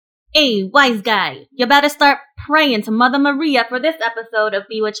Hey, wise guy, you better start praying to Mother Maria for this episode of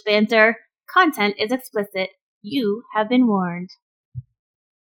Bewitched Banter. Content is explicit. You have been warned.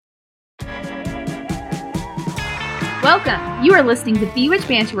 Welcome. You are listening to Bewitched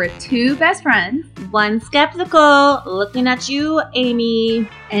Banter with two best friends. One skeptical, looking at you, Amy.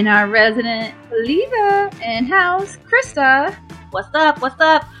 And our resident Leva in-house, Krista. What's up? What's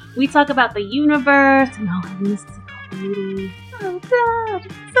up? We talk about the universe and all of mystical beauty. Oh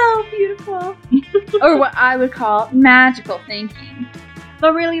God, so beautiful. Or what I would call magical thinking.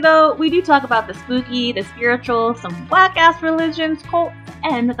 But really though, we do talk about the spooky, the spiritual, some whack-ass religions, cults,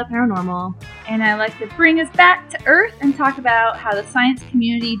 and the paranormal. And I like to bring us back to Earth and talk about how the science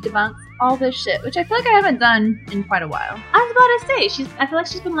community debunks all this shit, which I feel like I haven't done in quite a while. I was about to say, I feel like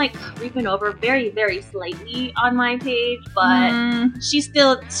she's been like creeping over very, very slightly on my page, but she's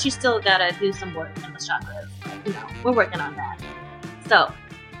still gotta do some work in the chakras. But, you know, we're working on that. So,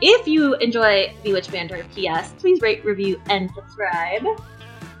 if you enjoy Bewitched Banter, P.S., please rate, review, and subscribe.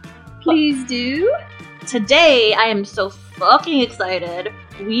 Please do. Today, I am so fucking excited.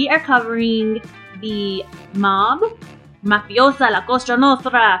 We are covering the mob, Mafiosa, La Cosa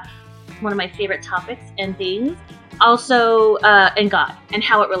Nostra, one of my favorite topics and things. Also, and God, and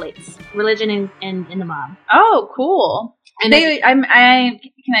how it relates. Religion and the mob. Oh, cool. And can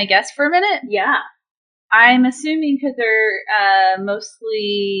I guess for a minute? Yeah. I'm assuming because they're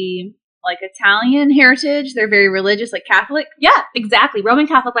mostly like Italian heritage. They're very religious, like Catholic. Yeah, exactly. Roman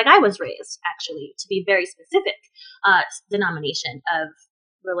Catholic, like I was raised, actually, to be very specific. Denomination of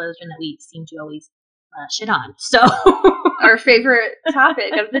religion that we seem to always shit on. So our favorite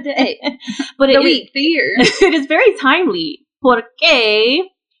topic of the day, but the year. It is very timely. Porque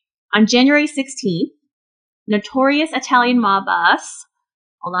on January 16th, notorious Italian mob boss.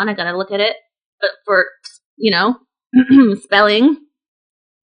 Hold on, I gotta look at it for spelling.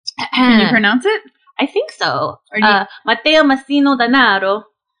 Can you pronounce it? I think so. Matteo Massimo Denaro.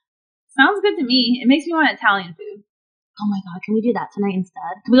 Sounds good to me. It makes me want Italian food. Oh my god, can we do that tonight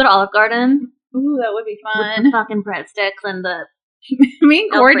instead? Can we go to Olive Garden? Ooh, that would be fun. With the fucking breadsticks and the me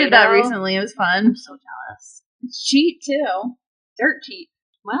and Corey did that recently. It was fun. I'm so jealous. It's cheap too. Dirt cheap.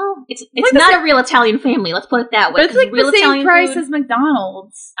 Well, it's like not a real Italian family. Let's put it that way. But it's like real the same Italian price food, as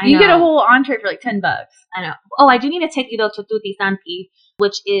McDonald's. I you know. get a whole entree for like $10. I know. Oh, I do need to take you though to Tutti Santi,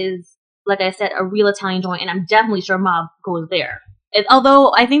 which is, like I said, a real Italian joint, and I'm definitely sure mob goes there.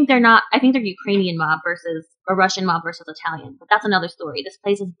 Although I think they're not. I think they're Ukrainian mob versus a Russian mob versus Italian. But that's another story. This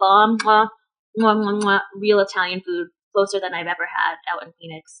place is bomb. Real Italian food, closer than I've ever had out in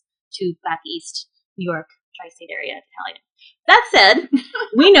Phoenix to back east, New York, tri-state area Italian. That said,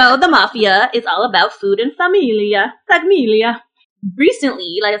 we know the mafia is all about food and familia.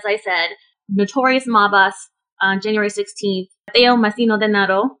 Recently, like as I said, notorious mob boss on January 16th, Matteo Massimo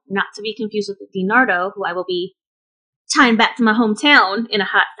Denaro, not to be confused with Dinardo, who I will be tying back to my hometown in a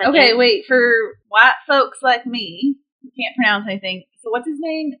hot second. Okay, wait, for white folks like me, who can't pronounce anything, so what's his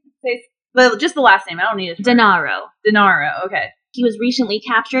name? Just the last name, I don't need it. Denaro, okay. He was recently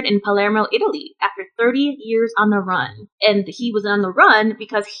captured in Palermo, Italy, after 30 years on the run. And he was on the run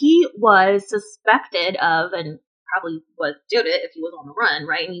because he was suspected of, and probably did it if he was on the run,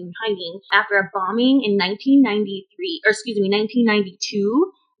 right? And he was hiding after a bombing in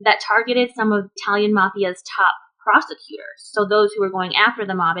 1992 that targeted some of Italian mafia's top prosecutors. So those who were going after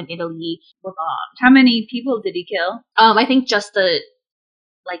the mob in Italy were bombed. How many people did he kill? I think just the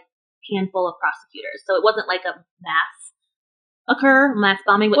handful of prosecutors. So it wasn't like a mass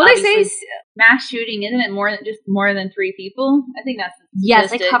bombing. Well, they say mass shooting, isn't it more than 3 people? I think that's yes.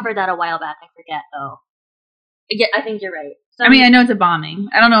 They covered that a while back. I forget though. Yeah, I think you're right. So, I mean, I know it's a bombing.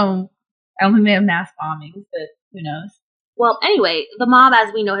 I don't know. I don't think they have mass bombings, but who knows? Well, anyway, the mob,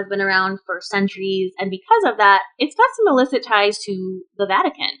 as we know, has been around for centuries, and because of that, it's got some illicit ties to the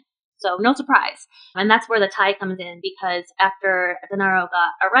Vatican. So no surprise. And that's where the tie comes in, because after Denaro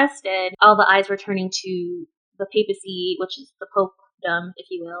got arrested, all the eyes were turning to the papacy, which is the popedom, if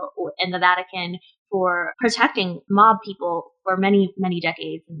you will, and the Vatican for protecting mob people for many, many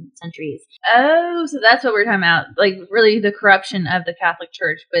decades and centuries. Oh, so that's what we're talking about. Like, really the corruption of the Catholic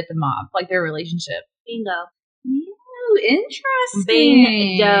Church with the mob, like their relationship. Bingo. Ooh, interesting.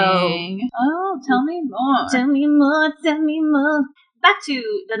 Bingo. Oh, tell me more. Tell me more. Back to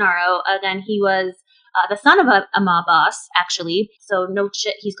Denaro. Again, he was the son of a mob boss, actually. So no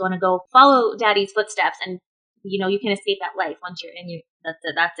shit, he's going to go follow daddy's footsteps, and you can escape that life once you're in your.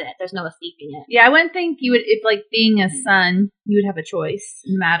 That's it. There's no escaping it. Yeah, I wouldn't think you would, if like being a son, you would have a choice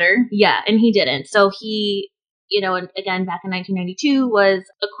in the matter. Yeah, and he didn't. So he, and again, back in 1992, was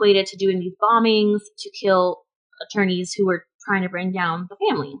equated to doing these bombings to kill attorneys who were trying to bring down the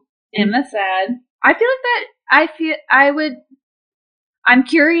family. And that's sad. I feel like that. I'm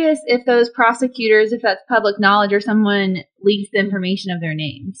curious if those prosecutors, if that's public knowledge, or someone leaks the information of their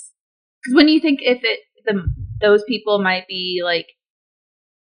names. Because when you think those people might be like,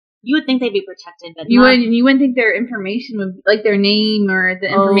 you would think they'd be protected, but you wouldn't think their information would, like their name or the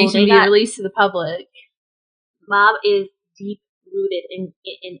information would be released to the public. Mob is deep rooted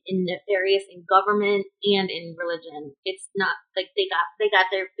in nefarious in government and in religion. It's not like they got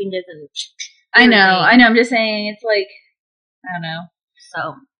their fingers in. I know. I'm just saying, it's like, I don't know.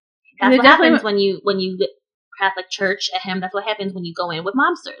 So that's what happens when you Catholic Church at him. That's what happens when you go in with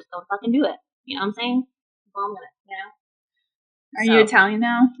mobsters. Don't fucking do it. You know what I'm saying? Well, I'm gonna, Are you Italian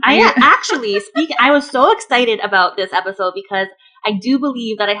now? Actually speaking. I was so excited about this episode because I do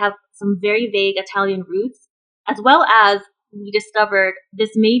believe that I have some very vague Italian roots, as well as we discovered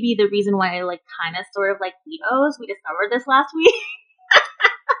this may be the reason why I like kind of sort of like Litos. We discovered this last week.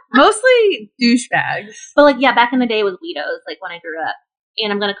 Mostly douchebags. But like, yeah, back in the day it was Litos, like when I grew up.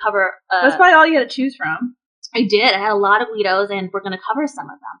 And I'm going to cover... that's probably all you had to choose from. I did. I had a lot of Litos, and we're going to cover some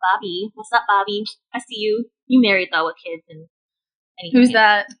of them. Bobby. What's up, Bobby? I see you. You married, though, with kids. And anything. Who's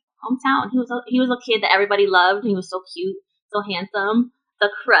that? Hometown. He was a kid that everybody loved. He was so cute, so handsome. The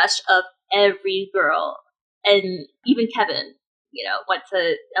crush of every girl. And even Kevin, went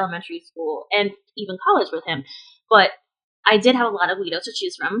to elementary school and even college with him. But I did have a lot of Litos to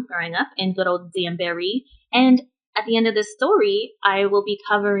choose from growing up in good old Danbury. And at the end of this story, I will be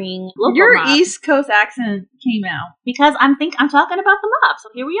covering local Your mob. East Coast accent came out. Because I'm talking about the mob, so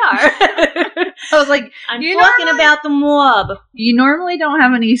here we are. I was like, I'm talking about the mob. You normally don't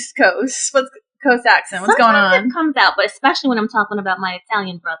have an East Coast accent. What's going on? It comes out, but especially when I'm talking about my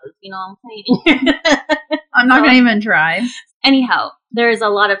Italian brothers, you know what I'm saying? I'm not going to even try. Anyhow, there's a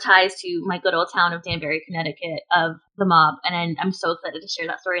lot of ties to my good old town of Danbury, Connecticut, of the mob, and I'm so excited to share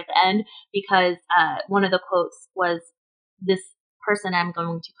that story at the end because one of the quotes was, this person I'm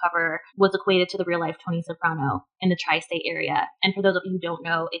going to cover was equated to the real-life Tony Soprano in the tri-state area. And for those of you who don't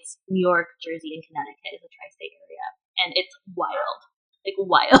know, it's New York, Jersey, and Connecticut is the tri-state area. And it's wild. Like,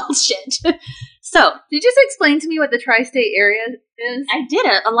 wild shit. So, did you just explain to me what the tri-state area is? I did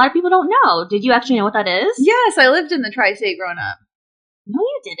it. A lot of people don't know. Did you actually know what that is? Yes, I lived in the tri-state growing up. No,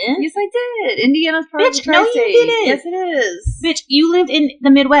 you didn't. Yes, I did. Indiana's part of the tri-state. No, you didn't. Yes, it is. Bitch, you lived in the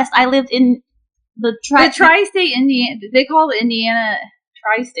Midwest. I lived in the tri-state Indiana. They call it Indiana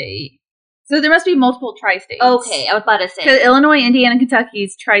tri-state. So there must be multiple tri-states. Okay, I was about to say. Because Illinois, Indiana,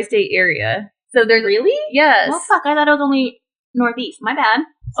 Kentucky's tri-state area. So there's... Really? Yes. Well, fuck, I thought it was only Northeast. My bad.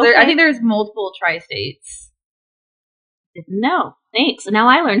 So I think there's multiple tri-states. Didn't know. Thanks. Now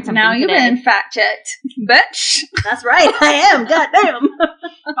I learned something Now you've been fact-checked. Bitch. That's right. I am. Goddamn.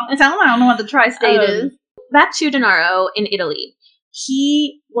 Don't tell him I don't know what the tri-state is. Back to Denaro in Italy.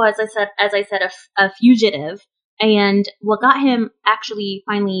 He was, as I said, a fugitive. And what got him actually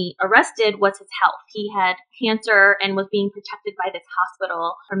finally arrested was his health. He had cancer and was being protected by this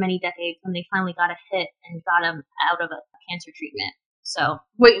hospital for many decades when they finally got a hit and got him out of a cancer treatment. So,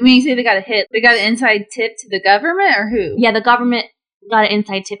 wait, when you say they got a hit, they got an inside tip to the government or who? Yeah, the government got an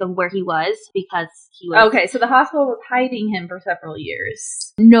inside tip of where he was because he was... Okay, so the hospital was hiding him for several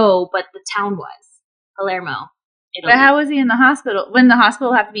years. No, but the town was. Palermo. Italy. But how was he in the hospital? Wouldn't the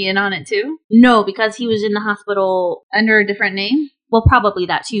hospital have to be in on it too? No, because he was in the hospital... Under a different name? Well, probably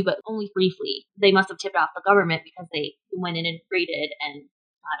that too, but only briefly. They must have tipped off the government because they went in and raided and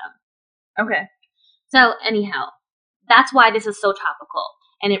got him. Okay. So, anyhow, that's why this is so topical.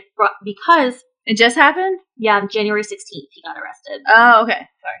 And because... It just happened? Yeah, on January 16th, he got arrested. Oh, okay.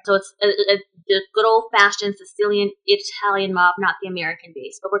 Sorry. So it's the good old-fashioned Sicilian Italian mob, not the American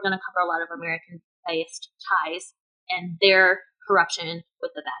base. But we're going to cover a lot of American-based ties and their corruption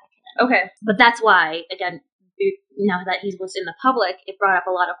with the Vatican. Okay. But that's why, again, now that he was in the public, it brought up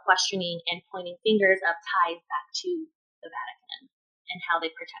a lot of questioning and pointing fingers of ties back to the Vatican and how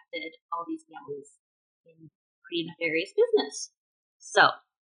they protected all these families in pretty nefarious business. So,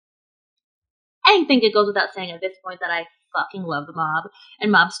 I think it goes without saying at this point that I fucking love the mob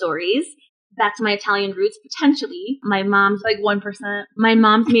and mob stories. Back to my Italian roots, potentially. My mom's... Like 1%? My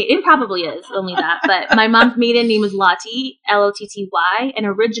mom's... It probably is, only that. But my mom's maiden name was Lotti, Lotty, and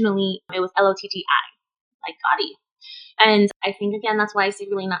originally it was Lotti, like Gotti. And I think, again, that's why I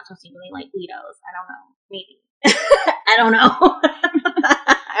secretly not so secretly like Litos. I don't know. Maybe. I don't know.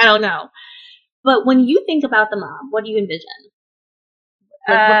 I don't know. But when you think about the mob, what do you envision?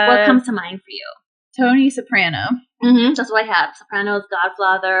 Like, what comes to mind for you? Tony Soprano. Mm-hmm, that's what I have. Sopranos,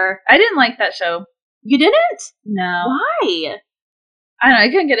 Godfather. I didn't like that show. You didn't? No. Why? I don't know. I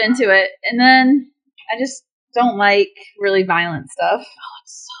couldn't get into it. And then I just don't like really violent stuff. Oh,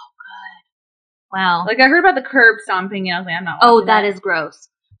 it's so Wow. Like, I heard about the curb stomping, and I was like, I'm not Oh, watching that is gross.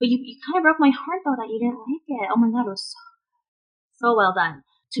 But you kind of broke my heart, though, that you didn't like it. Oh my god, it was so well done.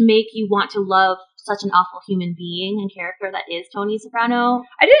 To make you want to love such an awful human being and character that is Tony Soprano.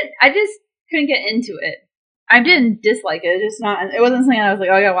 I just couldn't get into it. I didn't dislike it. It wasn't something I was like,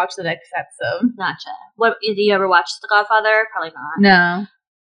 oh, I gotta watch the next episode. Gotcha. What, did you ever watch The Godfather? Probably not. No.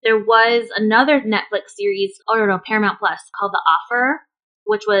 There was another Netflix series, Paramount Plus, called The Offer,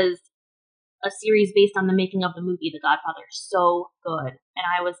 which was a series based on the making of the movie The Godfather. So good. And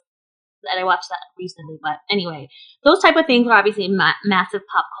I watched that recently. But anyway, those type of things are obviously massive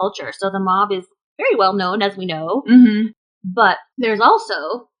pop culture. So the mob is very well known, as we know. Mm-hmm. But there's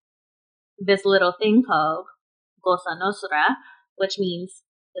also this little thing called Cosa Nostra, which means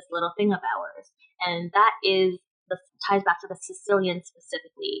this little thing of ours. And that ties back to the Sicilian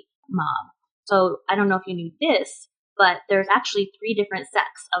specifically mob. So I don't know if you knew this, but there's actually 3 different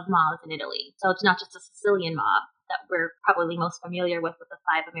sects of mobs in Italy. So it's not just a Sicilian mob that we're probably most familiar with the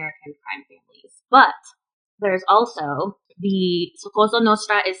 5 American crime families. But there's also so Cosa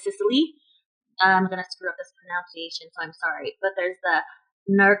Nostra is Sicily. I'm going to screw up this pronunciation, so I'm sorry. But there's the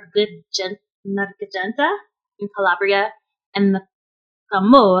Nargigenta in Calabria and the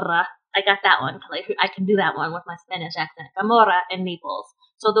Camorra. I got that one. I can do that one with my Spanish accent. Camorra in Naples.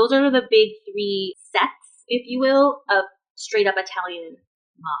 So those are the big 3 sects, if you will, of straight up Italian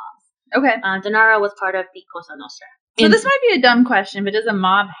mobs. Okay. Denaro was part of the Cosa Nostra. So this might be a dumb question, but does a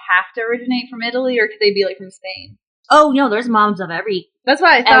mob have to originate from Italy, or could they be like from Spain? Oh no, there's mobs of every. That's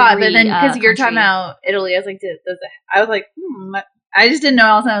what I thought, but then because you're country. talking about Italy, I was like, I was like, I just didn't know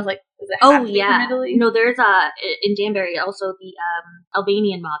all of a sudden. I was like, does it have to be from Italy? No, there's in Danbury also the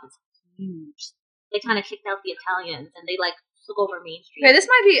Albanian mob is huge. They kind of kicked out the Italians and they like took over Main Street. Okay, this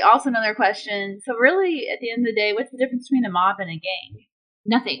might be also another question. So really, at the end of the day, what's the difference between a mob and a gang?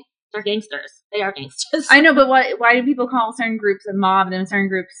 Nothing. They're gangsters. They are gangsters. I know, but why do people call certain groups a mob and then certain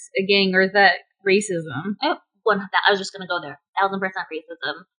groups a gang, or is that racism? I was just going to go there. 1,000%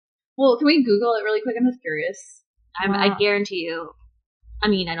 racism. Well, can we Google it really quick? I'm just curious. I guarantee you. I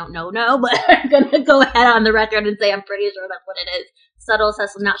mean, I don't know, but I'm going to go ahead on the record and say I'm pretty sure that's what it is.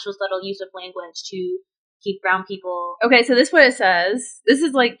 Not so subtle use of language to keep brown people. Okay, so this is what it says. This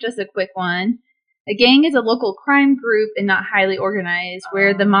is like just a quick one. A gang is a local crime group and not highly organized,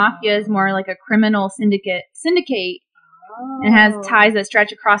 where the mafia is more like a criminal syndicate and has ties that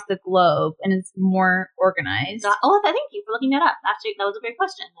stretch across the globe and is more organized. Thank you for looking that up. Actually, that was a great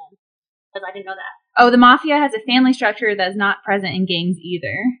question then, because I didn't know that. Oh, the mafia has a family structure that is not present in gangs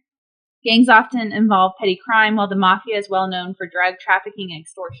either. Gangs often involve petty crime, while the mafia is well known for drug trafficking and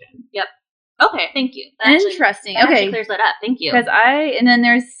extortion. Yep. Okay, thank you. Interesting. That okay, actually clears that up. Thank you. And then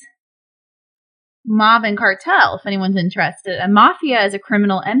there's mob and cartel, if anyone's interested. A mafia is a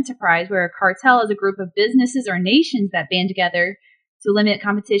criminal enterprise, where a cartel is a group of businesses or nations that band together to limit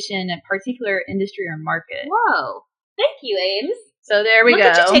competition in a particular industry or market. Whoa. Thank you, Ames. So there we go. Look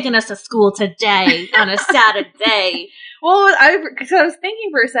at you taking us to school today on a Saturday. Well, I was thinking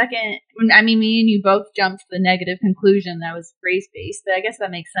for a second, me and you both jumped to the negative conclusion that was race-based, but I guess that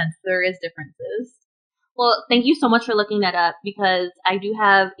makes sense. There is differences. Well, thank you so much for looking that up, because I do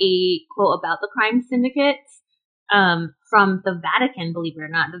have a quote about the crime syndicates from the Vatican, believe it or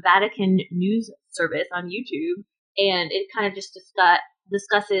not, the Vatican news service on YouTube, and it kind of just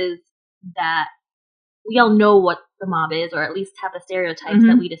discusses that we all know what the mob is, or at least have the stereotypes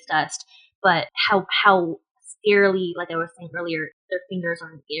that we discussed, but how scarily, like I was saying earlier, their fingers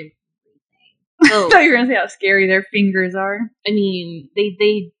are in everything. I thought you were going to say how scary their fingers are. I mean,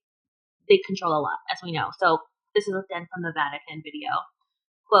 they control a lot, as we know. So this is again from the Vatican video.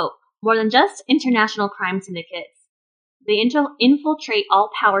 Quote, more than just international crime syndicates, they infiltrate all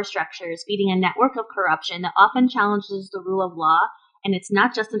power structures, feeding a network of corruption that often challenges the rule of law, and it's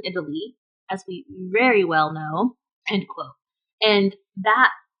not just in Italy, as we very well know, end quote. And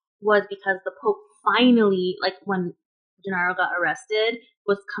that was because the Pope finally, like when Gennaro got arrested,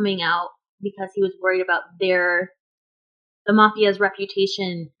 was coming out because he was worried about the mafia's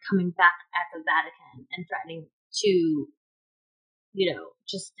reputation coming back at the Vatican and threatening to,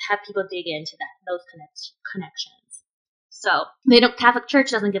 just have people dig into those connections. So Catholic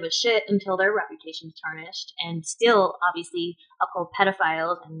Church doesn't give a shit until their reputation's tarnished, and still obviously uphold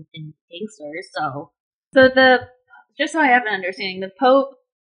pedophiles and gangsters. So just so I have an understanding, the Pope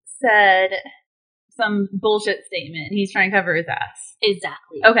said some bullshit statement. He's trying to cover his ass.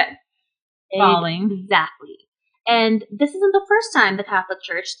 Exactly. Okay. Following. Exactly. And this isn't the first time the Catholic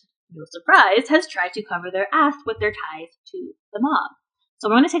Church, no surprise, has tried to cover their ass with their ties to the mob. So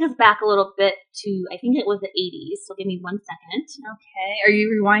we're going to take us back a little bit to, I think it was the 80s, so give me 1 second. Okay. Are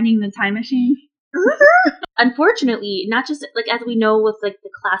you rewinding the time machine? Unfortunately, not just like as we know with like the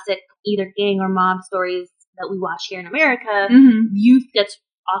classic either gang or mob stories that we watch here in America, youth gets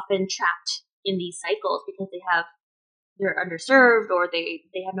often trapped in these cycles because they're underserved or they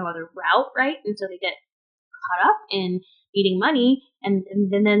have no other route, right? And so they get caught up in needing money and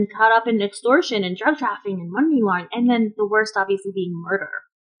then caught up in extortion and drug trafficking and money laundering, and then the worst obviously being murder.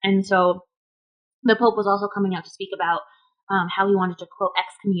 And so the Pope was also coming out to speak about how he wanted to, quote,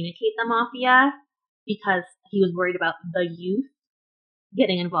 excommunicate the mafia because he was worried about the youth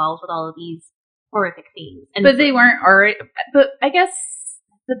getting involved with all of these horrific things. And but they weren't already. But I guess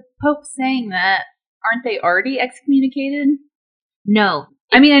the Pope's saying that, aren't they already excommunicated? No.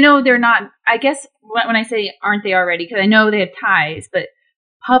 I mean, I know they're not. I guess when I say aren't they already, because I know they have ties, but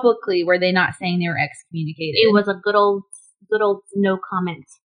publicly were they not saying they were excommunicated? It was a good old no comment,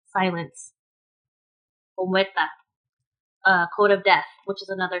 silence. Muerta. Code of death, which is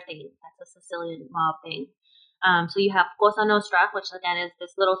another thing. That's a Sicilian mob thing. So you have Cosa Nostra, which again is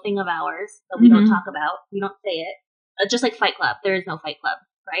this little thing of ours that we don't talk about. We don't say it. Just like Fight Club. There is no Fight Club,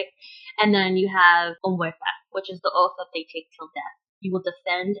 right? And then you have Muerta, which is the oath that they take till death. You will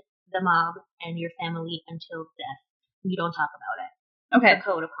defend the mob and your family until death. You don't talk about it. Okay. The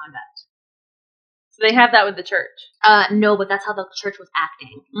code of conduct. So they have that with the church. No, but that's how the church was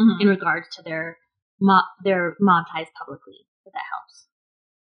acting in regards to their mob ties publicly. If that helps.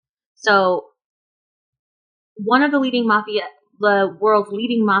 So one of the world's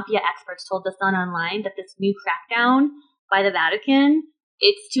leading mafia experts told The Sun Online that this new crackdown by the Vatican,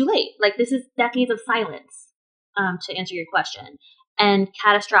 it's too late. Like, this is decades of silence, to answer your question, and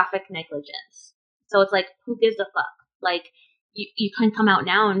catastrophic negligence. So it's like, who gives a fuck? Like, you can come out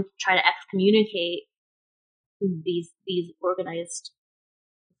now and try to excommunicate these organized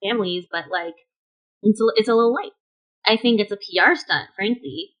families, but like, it's a little late. I think it's a PR stunt,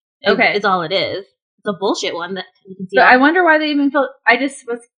 frankly. Okay. It's all it is. It's a bullshit one that you can see. But I wonder why they even felt. I just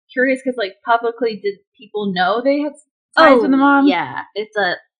was curious because, like, publicly, did people know they had ties with the mob? Yeah, it's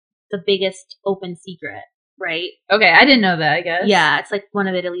the biggest open secret, right? Okay, I didn't know that. I guess. Yeah, it's like one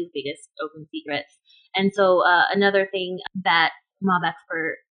of Italy's biggest open secrets. And so another thing that mob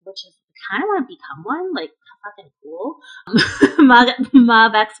expert, which is kind of want to become one, like fucking cool.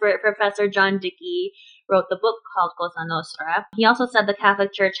 Mob expert Professor John Dickey wrote the book called Cosa Nostra. He also said the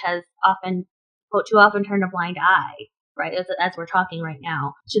Catholic Church has too often turned a blind eye, right, as we're talking right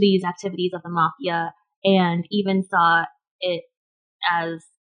now, to these activities of the mafia, and even saw it as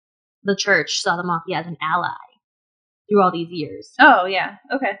the church saw the mafia as an ally through all these years. Oh, yeah.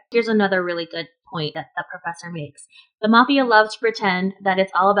 Okay. Here's another really good point that the professor makes. The mafia loves to pretend that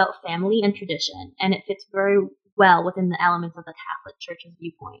it's all about family and tradition, and it fits very well within the elements of the Catholic Church's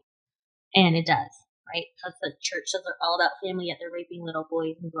viewpoint. And it does, right? Because the church says they're all about family, yet they're raping little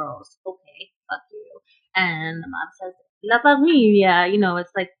boys and girls. Okay, fuck you. And the mob says, La familia,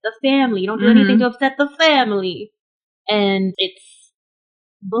 it's like the family. You don't do anything to upset the family. And it's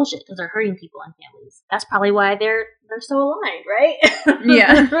bullshit because they're hurting people and families. That's probably why they're so aligned, right?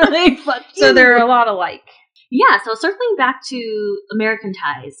 Yeah. Really fuck you. So they're a lot alike. Yeah, so circling back to American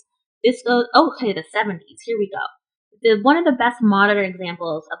ties, this goes, the 70s, here we go. One of the best modern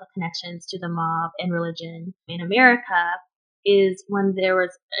examples of the connections to the mob and religion in America is when there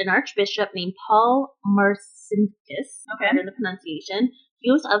was an archbishop named Paul Marcinkus, under the pronunciation. He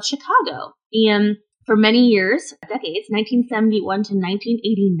was of Chicago. And for many years, decades, 1971 to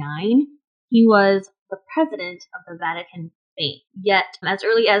 1989, he was the president of the Vatican Bank. Yet, as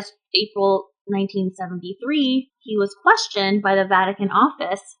early as April 1973, he was questioned by the Vatican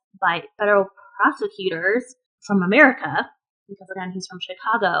office by federal prosecutors from America, because again, he's from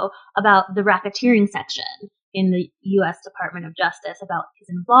Chicago, about the racketeering section in the U.S. Department of Justice, about his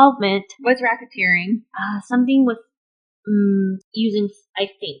involvement. What's racketeering? Something with using, I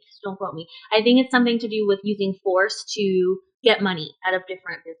think, don't quote me, I think it's something to do with using force to get money out of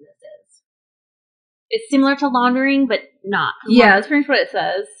different businesses. It's similar to laundering, but not. Yeah, that's pretty much what it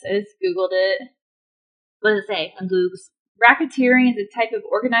says. I just Googled it. What does it say on Google's? Racketeering is a type of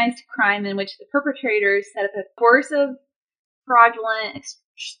organized crime in which the perpetrators set up a coercive, fraudulent,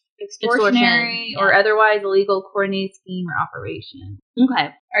 extortionary, or otherwise illegal coordinated scheme or operation. Okay.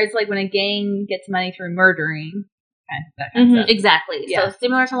 Or it's like when a gang gets money through murdering. That kind of stuff. Exactly. Yeah. So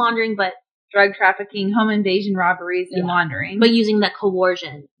similar to laundering, but drug trafficking, home invasion, robberies, and laundering. But using that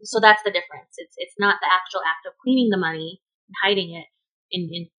coercion. So that's the difference. It's not the actual act of cleaning the money and hiding it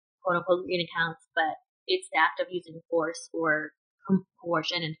in quote unquote green accounts, but it's the act of using force or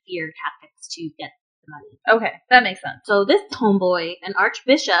coercion and fear tactics to get the money. Okay, that makes sense. So this homeboy, an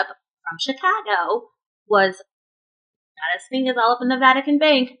archbishop from Chicago, was got his fingers all up in the Vatican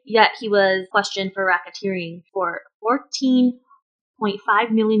Bank. Yet he was questioned for racketeering for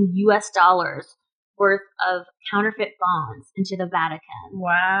 $14.5 million worth of counterfeit bonds into the Vatican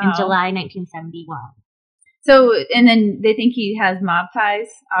Wow. in July 1971. So, and then they think he has mob ties,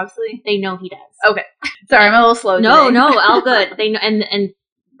 obviously? They know he does. Okay. Sorry, I'm a little slow No, today. no, all good. They know, and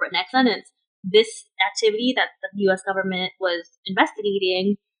next sentence, this activity that the U.S. government was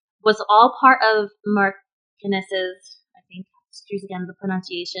investigating was all part of Martinez's, I think, excuse again the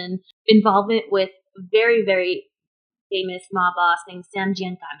pronunciation, involvement with very, very famous mob boss named Sam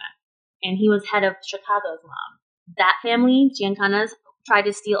Giancana. And he was head of Chicago's mob. That family, Giancana's, tried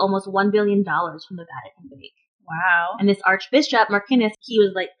to steal almost $1 billion from the Vatican Bank. Wow. And this Archbishop, Martinez, he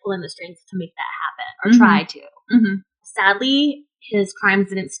was like pulling the strings to make that happen, or try to. Mm-hmm. Sadly, his crimes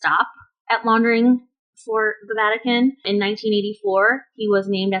didn't stop at laundering for the Vatican. In 1984, he was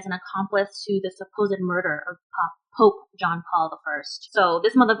named as an accomplice to the supposed murder of Pope John Paul I. So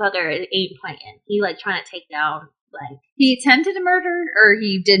this motherfucker ain't playing. He like trying to take down, like... He attempted to murder, or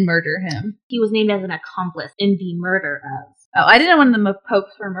he did murder him? He was named as an accomplice in the murder of... Oh, I didn't know one of the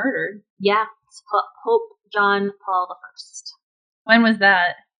popes were murdered. Yeah, Pope John Paul I. When was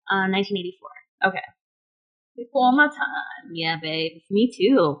that? 1984. Okay. Before my time. Yeah, babe. Me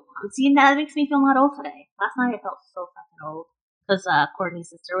too. I'm seeing that. It makes me feel a lot old today. Last night I felt so fucking old. Because Courtney's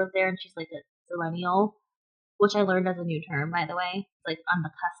sister was there and she's like a millennial, which I learned as a new term, by the way. It's like on the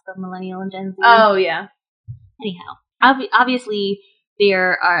cusp of millennial and Gen Z. Oh, yeah. Anyhow, obviously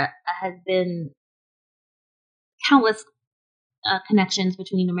there has been countless connections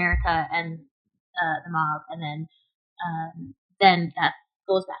between America and the mob, and then that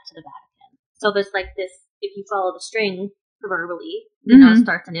goes back to the Vatican. So there's like this, if you follow the string, proverbially, it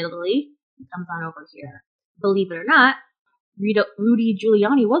starts in Italy, and comes on over here. Believe it or not, Rudy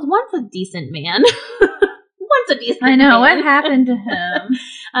Giuliani was once a decent man. I know, what happened to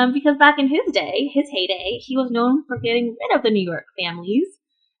him? Because back in his day, his heyday, he was known for getting rid of the New York families,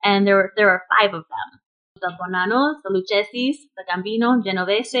 and there are 5 of them. The Bonanos, the Lucchesis, the Gambino,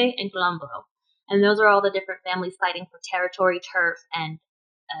 Genovese, and Colombo. And those are all the different families fighting for territory, turf, and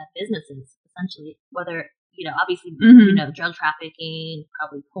businesses, essentially. Whether, obviously, drug trafficking,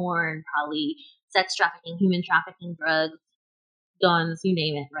 probably porn, probably sex trafficking, human trafficking, drugs, guns, you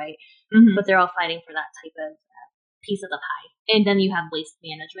name it, right? Mm-hmm. But they're all fighting for that type of piece of the pie. And then you have waste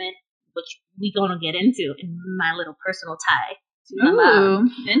management, which we're going to get into in my little personal tie. Ooh,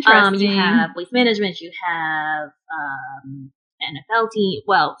 interesting. You have waste management, you have NFL team,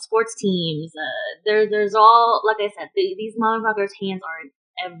 sports teams. There's all, like I said, these motherfuckers' hands are in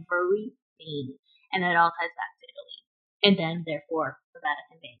everything, and it all ties back to Italy, and then therefore the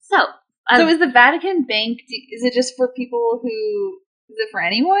Vatican Bank. So is the Vatican Bank? Is it just for people who? Is it for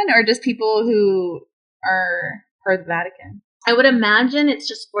anyone, or just people who are part of the Vatican? I would imagine it's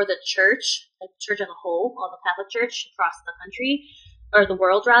just for the church, like the church as a whole, all the Catholic Church across the country, or the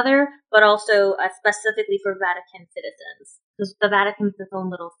world rather, but also specifically for Vatican citizens, because the Vatican's its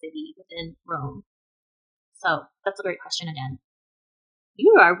own little city within Rome. So that's a great question again.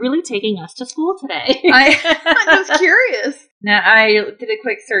 You are really taking us to school today. I was curious. Now I did a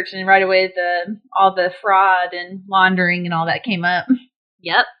quick search, and right away all the fraud and laundering and all that came up.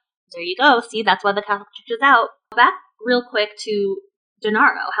 Yep. There you go. See, that's why the Catholic Church is out. Back real quick to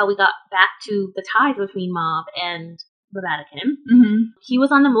Gennaro, how we got back to the ties between mob and the Vatican. Mm-hmm. He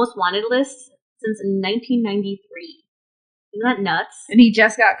was on the most wanted list since 1993. Isn't that nuts? And he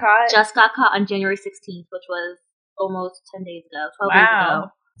just got caught? Just got caught on January 16th, which was almost 10 days ago, 12 days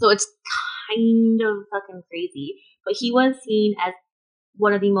ago. So it's kind of fucking crazy. But he was seen as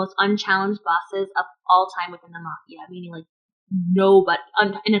one of the most unchallenged bosses of all time within the mafia, meaning like nobody,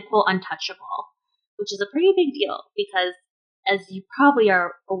 in a quote, untouchable, which is a pretty big deal because, as you probably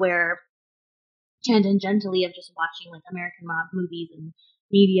are aware, tangentially of just watching like American mob movies and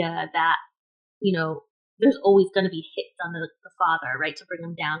media, that there's always going to be hits on the father, right, to bring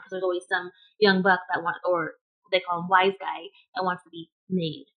him down, because there's always some young buck that wants, or they call him wise guy, that wants to be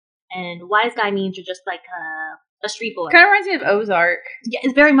made. And wise guy means you're just like a street boy. Kind of reminds me of Ozark. Yeah,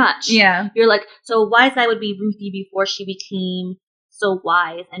 it's very much. Yeah. You're like, so wise guy would be Ruthie before she became so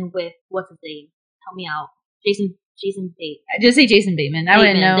wise, and with, what's his name? Help me out. Jason Bateman. Just say Jason Bateman. I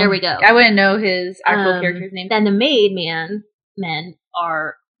wouldn't know. There we go. I wouldn't know his actual character's name. Then the made men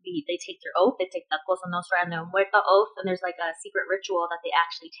are, they take their oath. They take the Cosa Nostra and their Muerta oath, and there's like a secret ritual that they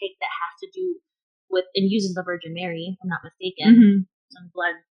actually take that has to do with, and uses the Virgin Mary, if I'm not mistaken, some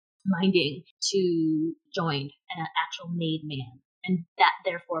blood binding to join an actual made man. And that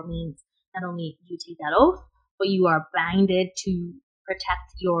therefore means not only you take that oath, but you are binded to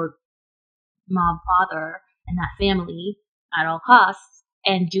protect your mob father and that family at all costs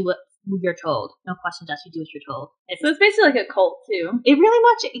and do what you're told. No questions asked, you do what you're told. So it's basically like a cult too. It really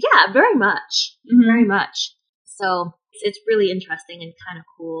much, yeah, very much. Mm-hmm. Very much. So it's really interesting and kind of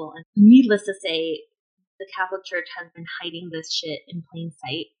cool. And needless to say, the Catholic Church has been hiding this shit in plain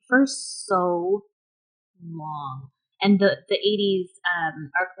sight for so long. And the 80s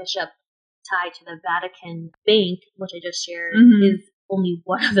Archbishop tied to the Vatican Bank, which I just shared, is only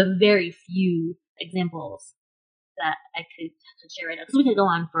one of the very few examples that I could share right now. Because we could go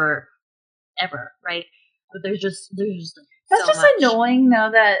on forever, right? But there's just that's so just much. Annoying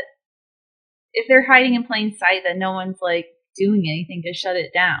though, that if they're hiding in plain sight, that no one's like doing anything to shut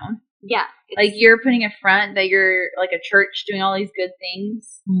it down. Yeah, like you're putting a front that you're like a church doing all these good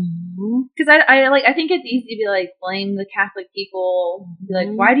things. Because I think it's easy to be like blame the Catholic people. Be like,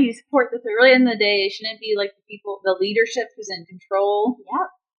 why do you support this? But really, in the day, shouldn't it be like the people, the leadership who's in control? Yeah,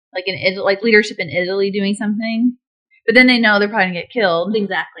 like leadership in Italy doing something. But then they know they're probably gonna get killed.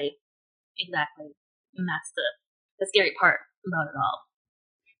 Exactly, and that's the scary part about it all.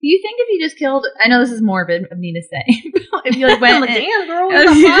 Do you think if you just killed, I know this is morbid of me to say, if you like went, damn girl,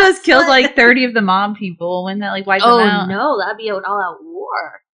 if you just killed like 30 of the mob people, wouldn't that like wipe them out? Oh no, that'd be an all-out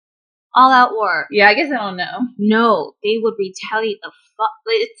war. All-out war. Yeah, I guess I don't know. No, they would retaliate the fuck.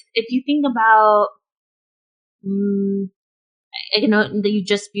 If you think about, you know, you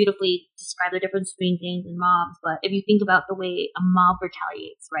just beautifully described the difference between gangs and mobs, but if you think about the way a mob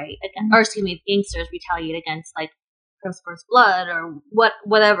retaliates, right? Or excuse me, gangsters retaliate against like First Blood or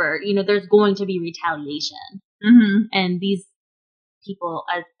whatever, you know, there's going to be retaliation. And these people,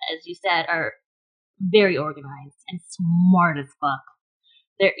 as you said, are very organized and smart as fuck.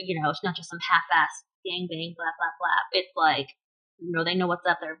 They're, you know, it's not just some half-assed gangbang, blah, blah, blah. It's like, you know, they know what's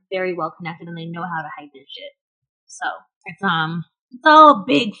up. They're very well connected and they know how to hide this shit. So it's all a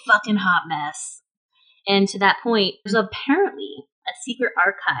big fucking hot mess. And to that point, there's apparently a secret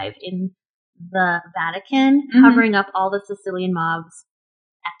archive in the Vatican covering up all the Sicilian mob's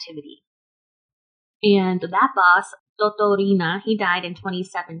activity. And that boss, Dottorina, he died in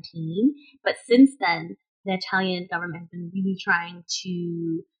 2017. But since then, the Italian government has been really trying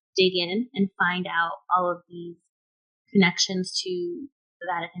to dig in and find out all of these connections to the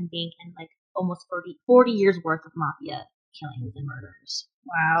Vatican Bank and like almost 40 years worth of mafia killings and murders.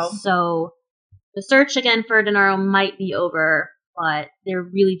 Wow. So the search again for Denaro might be over, but they're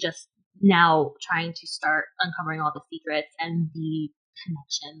really just now trying to start uncovering all the secrets and the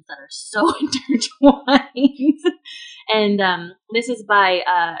connections that are so intertwined. And this is by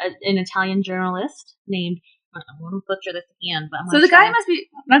an Italian journalist named, I'm going to butcher this again, but I'm so the guy must be,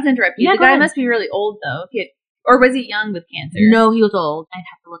 not to interrupt you, the guy must be really old though. Or was he young with cancer? No, he was old. I'd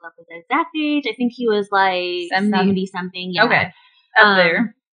have to look up his exact age. I think he was like 70 something. Yeah. Okay. Up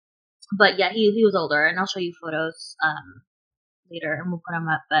there. But yeah, he was older, and I'll show you photos later, and we'll put them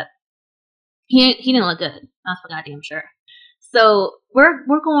up. But he didn't look good. That's for goddamn sure. So we're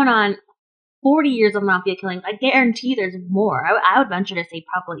going on 40 years of mafia killings. I guarantee there's more. I would venture to say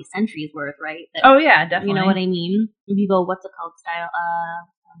probably centuries worth, right? That, oh yeah, definitely. You know what I mean? If you go, what's it called style?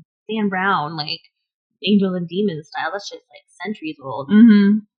 Dan Brown, like Angels and Demons style. That's just like centuries old.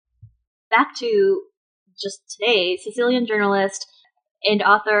 Back to just today, Sicilian journalist and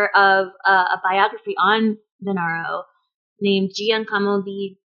author of a biography on Denaro named Giacomo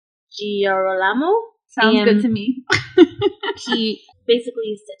Di Girolamo. Sounds good to me. He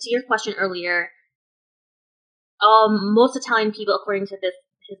basically said, to your question earlier, most Italian people, according to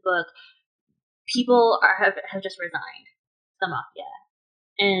his book, people have just resigned the mafia.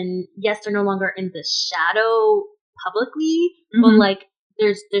 And yes, they're no longer in the shadow publicly, but like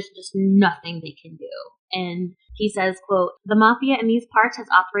there's just nothing they can do. And he says, quote, "The mafia in these parts has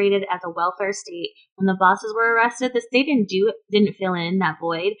operated as a welfare state. When the bosses were arrested, the state didn't fill in that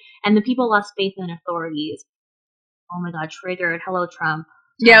void, and the people lost faith in authorities." Oh my God, triggered. Hello, Trump.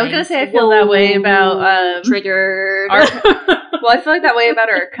 Yeah, I was gonna say I feel that way about triggered. Well, I feel like that way about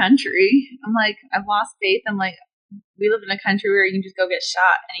our country. I'm like, I've lost faith. I'm like, we live in a country where you can just go get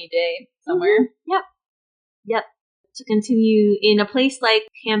shot any day somewhere. Yep. To continue, in a place like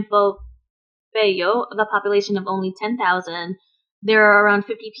Campo Bello, of a population of only 10,000, there are around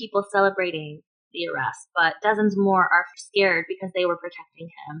 50 people celebrating the arrest, but dozens more are scared because they were protecting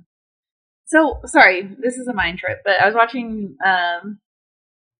him. So, sorry, this is a mind trip, but I was watching the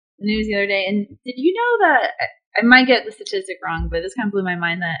news the other day, and did you know that, I might get the statistic wrong, but this kind of blew my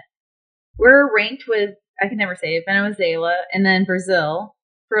mind, that we're ranked with, I can never say it, Venezuela, and then Brazil,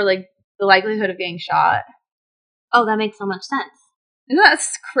 for like the likelihood of getting shot. Oh, that makes so much sense. Isn't that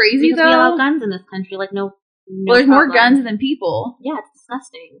crazy, because though? we allow guns in this country, like no well, there's problem. more guns than people. Yeah, it's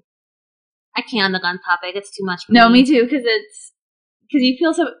disgusting. I can't on the gun topic. It's too much for me. No, me too, because you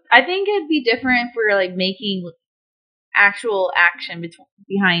feel so. I think it'd be different if we were like making actual action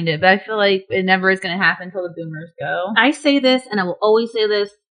behind it, but I feel like it never is going to happen until the boomers go. I say this, and I will always say this.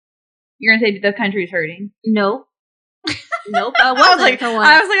 You're going to say the country's hurting? No. Nope. I was like, I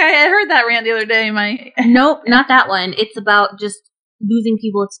had heard that rant the other day. Nope, not that one. It's about just losing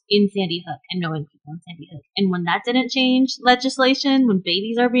people in Sandy Hook and knowing people in Sandy Hook. And when that didn't change legislation, when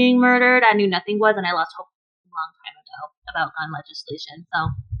babies are being murdered, I knew nothing was, and I lost hope a long time ago about gun legislation. So,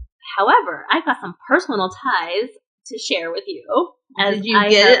 however, I got some personal ties to share with you. Did you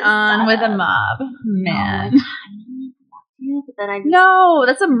get it on with a mob? Man. No,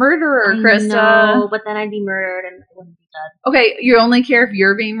 that's a murderer, Krista. No, but then I'd be murdered and it wouldn't be good. Okay, you only care if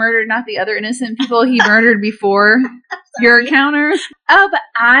you're being murdered, not the other innocent people he murdered before your encounter. Oh, but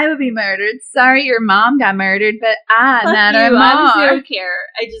I would be murdered. Sorry, your mom got murdered, but I matter more. I don't care.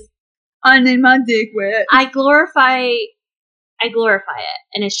 I need my dick wet. I glorify it,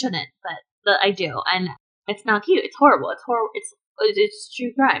 and it shouldn't, but I do, and it's not cute. It's horrible. It's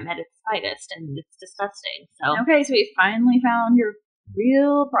true crime at its finest, and it's disgusting. So okay, so we finally found your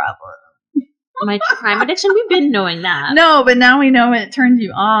real problem. My crime addiction. We've been knowing that. No, but now we know when it turns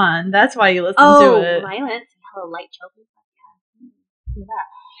you on. That's why you listen to it. Violence. Hello, light choking. Yeah.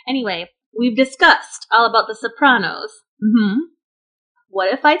 Anyway, we've discussed all about The Sopranos. Mm-hmm.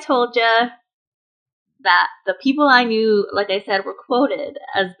 What if I told you that the people I knew, like I said, were quoted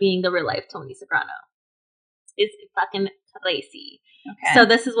as being the real life Tony Soprano? It's fucking crazy. Okay. So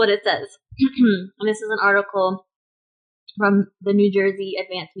this is what it says. And this is an article from the New Jersey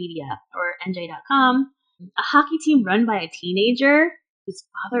Advanced Media, or NJ.com. A hockey team run by a teenager whose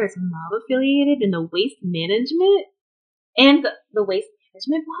father is mob affiliated in the waste management, and the waste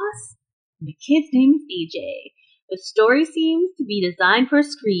management boss. And the kid's name is AJ. The story seems to be designed for a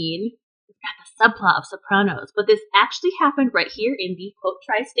screen. We've got the subplot of Sopranos, but this actually happened right here in the quote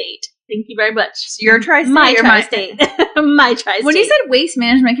tri-state. Thank you very much. Your tri-state? My tri-state. My tri-state. When you said waste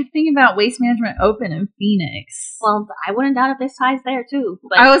management, I kept thinking about Waste Management Open in Phoenix. Well, I wouldn't doubt if there's ties there too.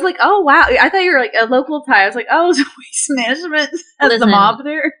 But I was like, oh wow. I thought you were like a local tie. I was like, oh, is Waste Management has the mob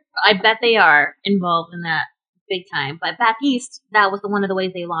there? I bet they are involved in that big time. But back east, that was one of the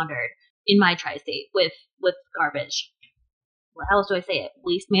ways they laundered in my tri-state with garbage. What else do I say it?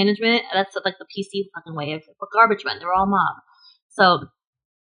 Waste management. That's like the PC fucking way of garbage men. They're all mob. So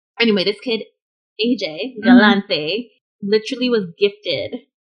anyway, this kid AJ Galante literally was gifted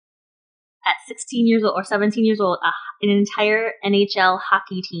at 16 years old or 17 years old an entire NHL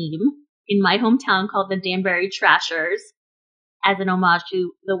hockey team in my hometown called the Danbury Trashers as an homage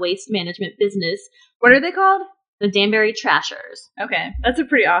to the waste management business. What are they called? The Danbury Trashers. Okay, that's a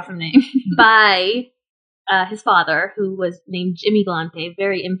pretty awesome name. By his father, who was named Jimmy Galante,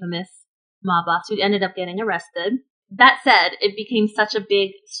 very infamous mob boss who ended up getting arrested. That said, it became such a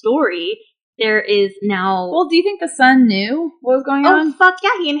big story. There is now. Well, do you think the son knew what was going on? Oh fuck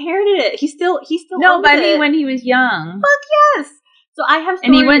yeah, he inherited it. He still. No, but I mean when he was young. Fuck yes. So I have.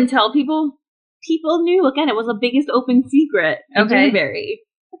 And he wouldn't tell people. People knew. Again, it was the biggest open secret in Danbury.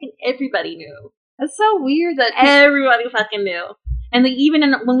 Fucking everybody knew. That's so weird that everybody fucking knew. And like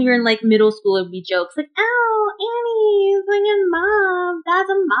even when we were in like middle school, it would be jokes like, "Oh, Annie's like a mob. That's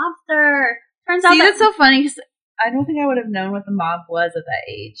a mobster." Turns out that's so funny because I don't think I would have known what the mob was at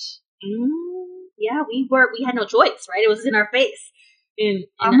that age. Yeah, we had no choice, right? It was in our face.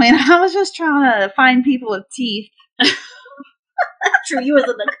 I mean, I was just trying to find people with teeth. True, you was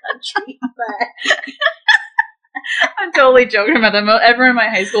in the country, but I'm totally joking about that. Everyone in my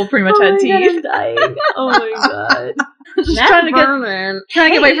high school pretty much had teeth. God, I'm dying. Oh my god! Just trying to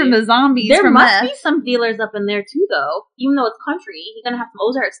get away from the zombies. There must be some dealers up in there too, though. Even though it's country, you're gonna have some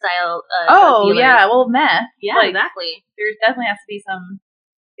Ozark style. Oh yeah, well meth. Yeah, exactly. There definitely has to be some.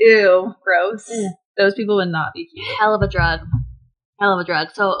 Ew, gross. Those people would not be cute. Hell of a drug.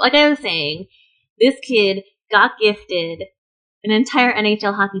 So, like I was saying, this kid got gifted an entire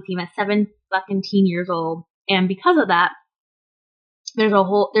NHL hockey team at 17 years old, and because of that,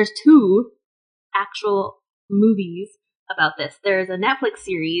 there's 2 actual movies about this. There's a Netflix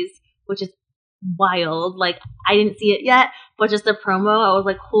series, which is wild. Like, I didn't see it yet, but just the promo, I was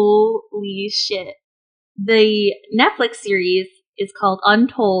like, holy shit. The Netflix series is called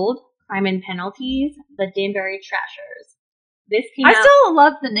Untold: Crime and Penalties, the Danbury Trashers. This came out. I still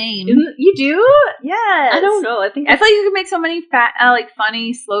love the name. You do? Yes. I don't know. I feel like you could make so many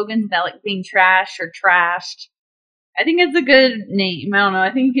funny slogans about like being trash or trashed. I think it's a good name. I don't know.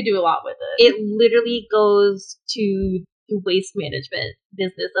 I think you could do a lot with it. It literally goes to the waste management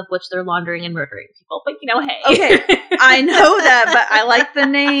business of which they're laundering and murdering people. But hey. Okay, I know that, but I like the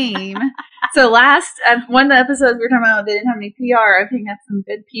name. So one of the episodes we were talking about, they didn't have any PR. I think that's some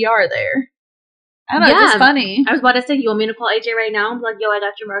good PR there. I don't know, it's just funny. I was about to say, you want me to call AJ right now? I'm like, yo, I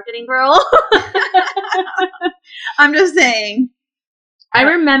got your marketing, girl. I'm just saying. I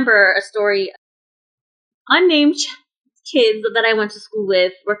remember a story. Unnamed kids that I went to school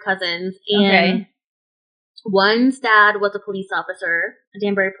with were cousins, and one's dad was a police officer, a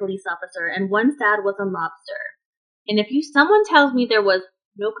Danbury police officer, and one's dad was a mobster. And if someone tells me there was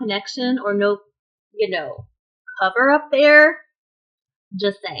no connection or no, cover up there,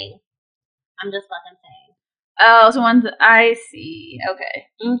 just saying. I'm just fucking saying. Oh, so I see. Okay.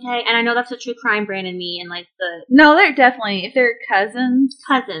 Okay, and I know that's a true crime brand in me, and No, they're definitely, if they're cousins.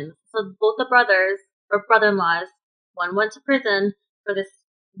 Cousins. So both the brothers, or brother-in-laws, one went to prison for this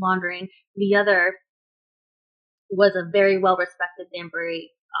laundering, the other was a very well-respected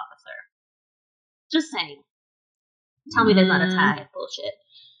Danbury officer. Just saying. Tell me there's not a tie. Bullshit.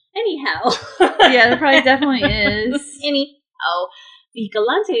 Anyhow. Yeah, there probably definitely is. Anyhow, the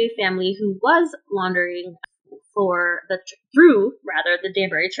Galante family, who was laundering through the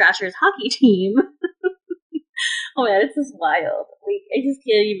Danbury Trashers hockey team. Oh man, this is wild. I just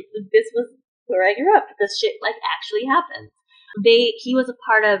can't even. This was where I grew up. This shit actually happened. He was a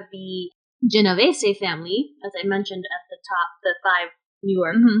part of the Genovese family, as I mentioned at the top, the 5 New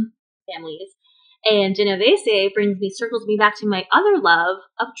York families. And Genovese circles me back to my other love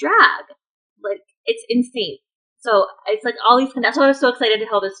of drag. It's insane. So it's all these. That's why I was so excited to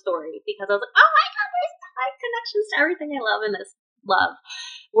tell this story, because I was like, oh my god, there's connections to everything I love in this love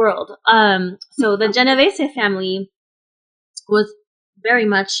world. So the Genovese family was very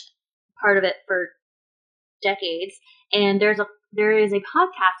much part of it for decades, and there is a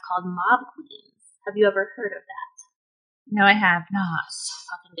podcast called Mob Queens. Have you ever heard of that? No, I have not. So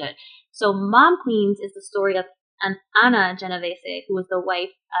fucking good. So Mob Queens is the story of Anna Genovese, who was the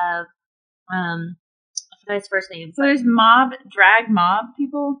wife of I forgot his first name. So there's drag mob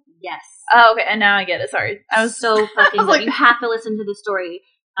people? Yes. Oh, okay, and now I get it. Sorry. I was so fucking good. You have to listen to the story.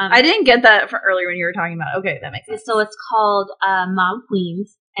 I didn't get that from earlier when you were talking about it. Okay, that makes sense. So it's called Mob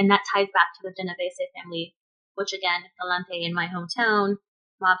Queens, and that ties back to the Genovese family, which again, Galante in my hometown,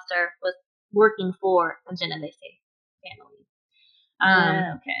 mobster, was working for the Genovese family.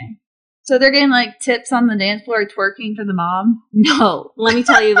 Okay. So they're getting tips on the dance floor twerking for the mob? No. Let me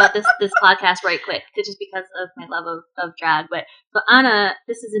tell you about this podcast right quick, just because of my love of drag. But Anna,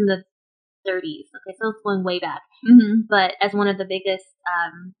 this is in the 30s. Okay, so it's going way back. Mm-hmm. But as one of the biggest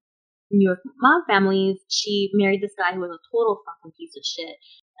New York mob families, she married this guy who was a total fucking piece of shit,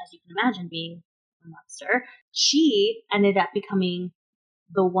 as you can imagine, being a mobster. She ended up becoming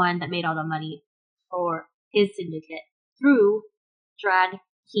the one that made all the money for his syndicate through drag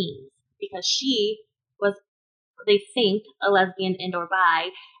kings, because she was, they think, a lesbian and or bi,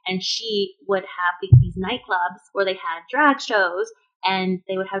 and she would have these nightclubs where they had drag shows, and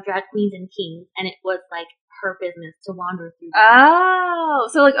they would have drag queens and kings, and it was her business to wander through. Oh,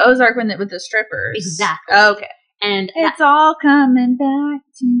 so Ozark with the strippers. Exactly. Okay. And it's all coming back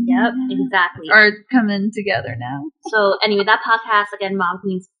to Yep, now. exactly. Or coming together now. So anyway, that podcast, again, Mob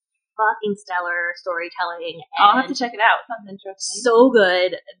Queens, fucking stellar storytelling. I'll have to check it out. Sounds interesting. So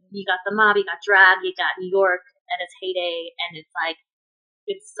good. You got the mob, you got drag, you got New York at its heyday, and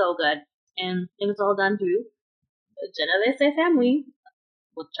it's so good. And it was all done through the Genovese family.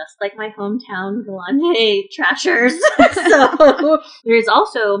 Well, just like my hometown Galante Trashers. So there's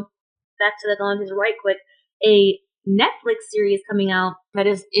also, back to the Galantes right quick, a Netflix series coming out that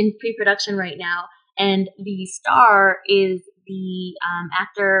is in pre-production right now, and the star is the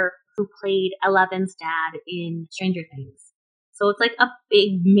actor who played Eleven's dad in Stranger Things. So it's a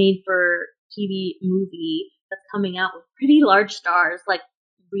big made-for-TV movie that's coming out with pretty large stars,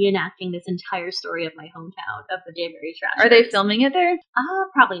 reenacting this entire story of my hometown, of the Danbury Trashers. Are they filming it there?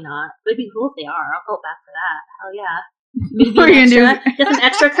 Probably not. It'd be cool if they are. I'll go back for that. Hell yeah. Maybe get some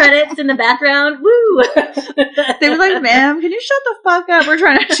extra credits in the background. Woo! They were like, ma'am, can you shut the fuck up? We're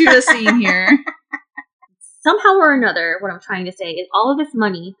trying to shoot a scene here. Somehow or another, what I'm trying to say is all of this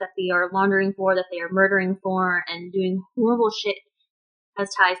money that they are laundering for, that they are murdering for, and doing horrible shit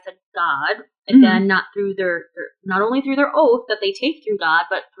has ties to God. Again, not only through their oath that they take through God,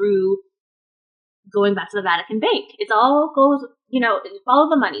 but through going back to the Vatican Bank. It all goes, follow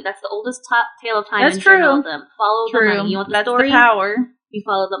the money. That's the oldest tale of time in journalism. Follow the money. You want the story? The power. You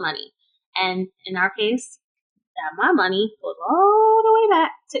follow the money. And in our case, my money goes all the way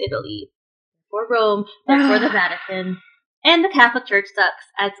back to Italy, for Rome, and for the Vatican. And the Catholic Church sucks,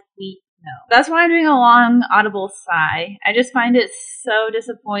 as we know. That's why I'm doing a long audible sigh. I just find it so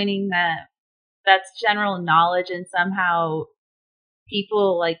disappointing that that's general knowledge, and somehow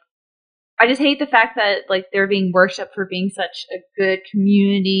people I just hate the fact that like they're being worshipped for being such a good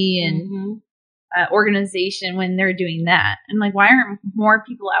community and organization when they're doing that. And like, why aren't more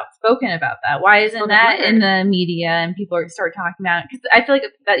people outspoken about that? Why isn't that in the media and people are start talking about it? Because I feel like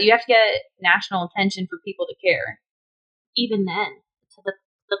that you have to get national attention for people to care. Even then, to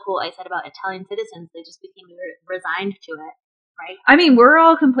the quote I said about Italian citizens, they just became resigned to it, right? I mean, we're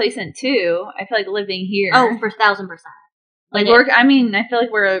all complacent too. I feel like living here. Oh, for 1,000%. Like I feel like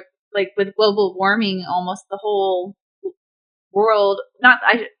we're like with global warming, almost the whole world.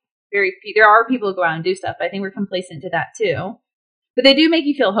 There are people who go out and do stuff, but I think we're complacent to that too. But they do make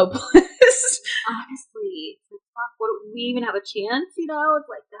you feel hopeless. Honestly, it's like, fuck, we even have a chance? You know, it's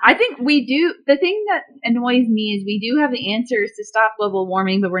like that. I think we do. The thing that annoys me is we do have the answers to stop global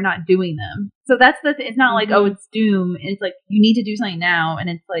warming, but we're not doing them. So that's it's not like, oh, it's doom. It's like you need to do something now, and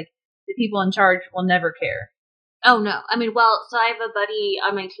it's like the people in charge will never care. Oh no, I mean, well, so I have a buddy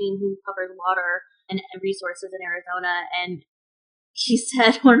on my team who covers water and resources in Arizona, and he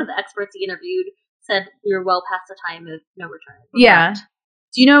said, one of the experts he interviewed said we were well past the time of no return. Yeah.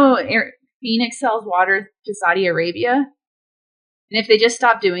 Do you know Phoenix sells water to Saudi Arabia? And if they just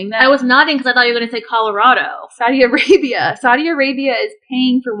stop doing that... I was nodding because I thought you were going to say Colorado. Saudi Arabia. Saudi Arabia is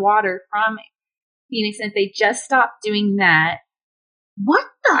paying for water from Phoenix, and if they just stop doing that... What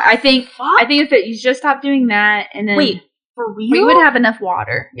the I think fuck? if you just stop doing that, and then... Wait, for real? We would have enough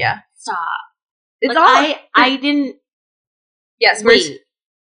water. Yeah. Stop. It's like, I didn't... Yes, wait.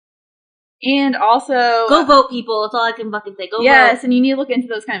 And also... Go vote, people. That's all I can fucking say. Go vote. Yes, and you need to look into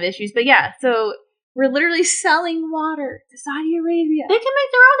those kind of issues. But yeah, so we're literally selling water to Saudi Arabia. They can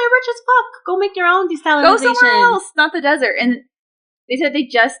make their own. They're rich as fuck. Go make your own desalinization. Go somewhere else, not the desert. And they said they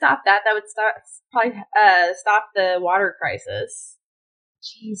just stopped that. That would stop the water crisis.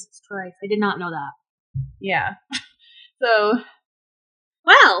 Jesus Christ. I did not know that. Yeah. So...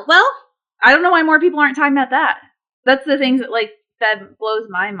 Well... I don't know why more people aren't talking about that. That's the things that, like, that blows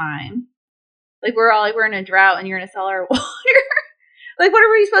my mind. Like, we're in a drought and you're going to sell our water. Like, what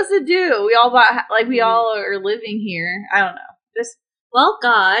are we supposed to do? We all are living here. I don't know. Well,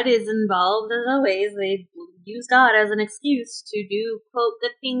 God is involved as always. They use God as an excuse to do, quote,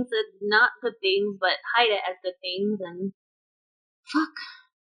 good things that not good things, but hide it as good things, and fuck.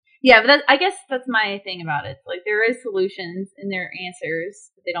 Yeah, but I guess that's my thing about it. Like, there is solutions and there are answers,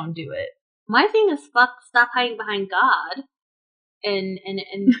 but they don't do it. My thing is, stop hiding behind God. And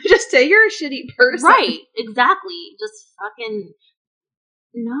just say you're a shitty person. Right, exactly. Just fucking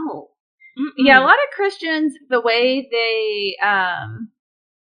no. Mm-mm. Yeah, a lot of Christians, the way they act,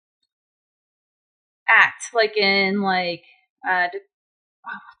 like in like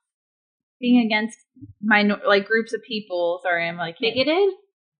being against groups of people. Sorry, I'm like bigoted.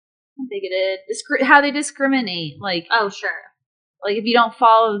 How they discriminate, like, oh sure, like if you don't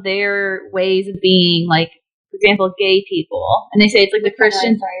follow their ways of being, like, for example, gay people, and they say it's like the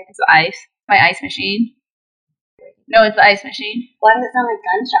Christian. Sorry, it's my ice machine. No, it's the ice machine. Why does it sound like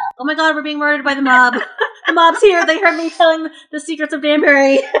gunshots? Oh my god, we're being murdered by the mob. The mob's here. They heard me telling the secrets of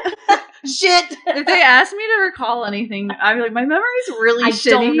Danbury. Shit. If they asked me to recall anything, I'd be like, my memory's really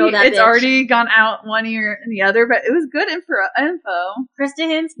shitty. Don't know that it's bitch. Already gone out one ear and the other, but it was good info. Krista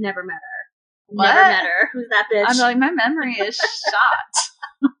Hinds, never met her. What? Never met her. Who's that bitch? I'm like, my memory is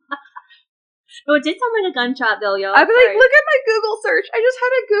shot. No, it did sound like a gunshot, though, y'all. I'd be like, look at my Google search. I just had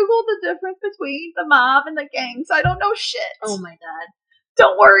to Google the difference between the mob and the gangs. I don't know shit. Oh my god.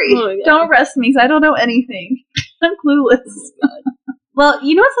 Don't worry. Oh don't arrest me, because I don't know anything. I'm clueless. Well,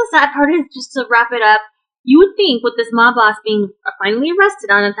 you know what's the sad part is, just to wrap it up, you would think with this mob boss being finally arrested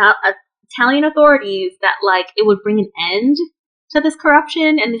on Italian authorities that, like, it would bring an end to this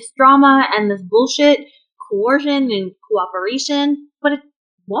corruption and this drama and this bullshit, coercion and cooperation, but it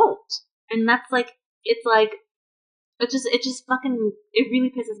won't. And that's like, it's like, it just fucking, it really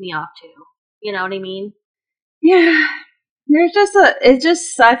pisses me off too. You know what I mean? Yeah. It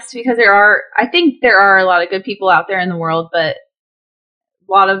just sucks because I think there are a lot of good people out there in the world, but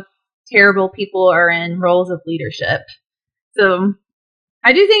a lot of terrible people are in roles of leadership. So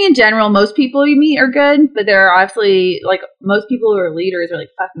I do think in general, most people you meet are good, but there are obviously, like, most people who are leaders are like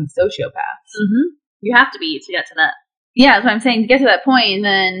fucking sociopaths. Mm-hmm. You have to be to get to that. Yeah, that's what I'm saying. To get to that point, and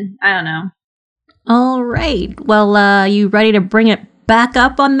then, I don't know. All right. Well, you ready to bring it back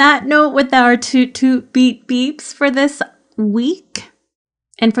up on that note with our toot toot beep beeps for this week?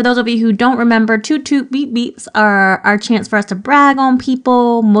 And for those of you who don't remember, toot toot beep beeps are our chance for us to brag on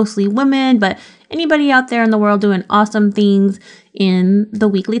people, mostly women, but anybody out there in the world doing awesome things in the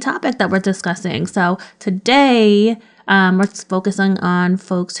weekly topic that we're discussing. So today, we're focusing on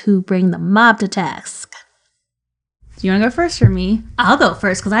folks who bring the mob to task. Do you want to go first or me? I'll go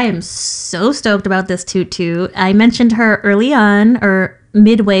first because I am so stoked about this toot toot. I mentioned her early on or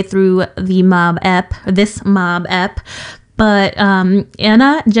midway through the mob ep, but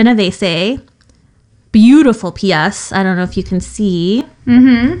Anna Genovese, beautiful PS. I don't know if you can see.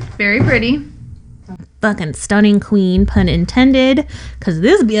 Very pretty. Fucking stunning queen, pun intended, because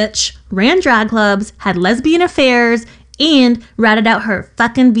this bitch ran drag clubs, had lesbian affairs, and ratted out her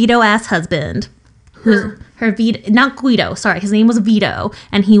fucking Vito ass husband. Her Vito, not Guido, sorry, his name was Vito,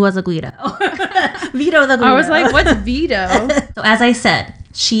 and he was a Guido. Vito the Guido. I was like, what's Vito? So as I said,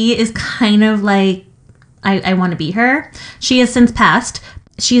 she is kind of like, I want to be her. She has since passed.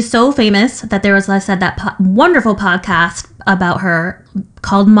 She is so famous that there was, as I said, that wonderful podcast about her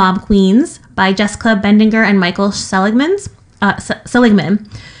called Mob Queens by Jessica Bendinger and Michael Seligman.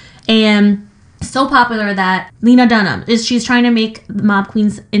 And so popular that Lena Dunham she's trying to make Mob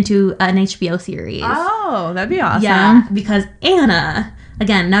Queens into an HBO series. Oh, that'd be awesome. Yeah, because Anna,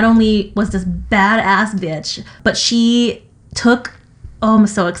 again, not only was this badass bitch, but she took, oh, I'm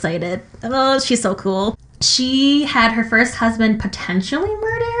so excited. Oh, she's so cool. She had her first husband potentially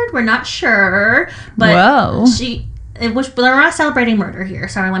murdered. We're not sure, but Whoa. we're not celebrating murder here.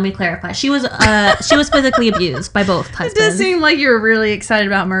 Sorry, let me clarify. She was physically abused by both husbands. It does seem like you were really excited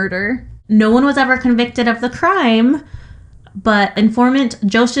about murder. No one was ever convicted of the crime, but informant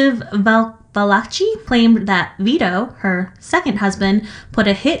Joseph Valachi claimed that Vito, her second husband, put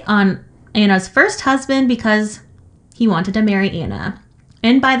a hit on Anna's first husband because he wanted to marry Anna.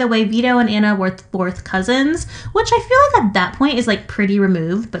 And by the way, Vito and Anna were fourth cousins, which I feel like at that point is like pretty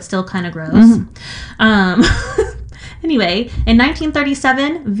removed, but still kind of gross. Anyway, in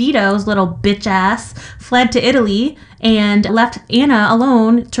 1937, Vito's little bitch ass fled to Italy and left Anna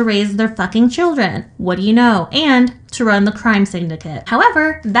alone to raise their fucking children. What do you know? And to run the crime syndicate.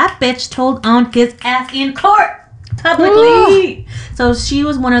 However, that bitch told on his ass in court publicly. So she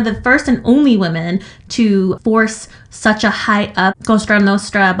was one of the first and only women to force such a high up Cosa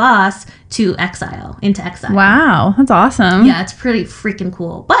Nostra boss into exile. Wow, that's awesome. Yeah, it's pretty freaking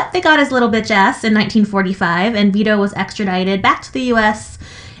cool. But they got his little bitch ass in 1945, and Vito was extradited back to the U.S.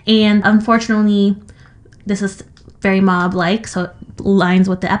 And unfortunately, this is very mob-like, so it lines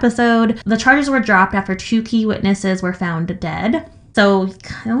with the episode. The charges were dropped after 2 key witnesses were found dead. So,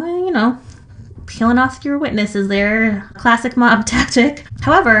 you know, peeling off your witnesses there. Classic mob tactic.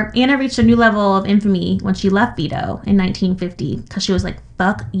 However, Anna reached a new level of infamy when she left Vito in 1950 because she was like,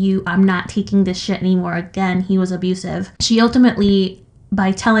 fuck you, I'm not taking this shit anymore. Again, he was abusive. She ultimately,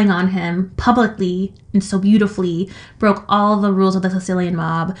 by telling on him publicly and so beautifully, broke all the rules of the Sicilian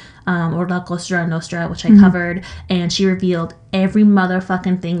mob, or La Cosa Nostra, which I covered, and she revealed every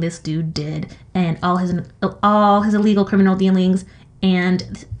motherfucking thing this dude did and all his illegal criminal dealings.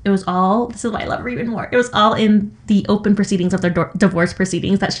 And it was all, this is why I love her even more, it was all in the open proceedings of their divorce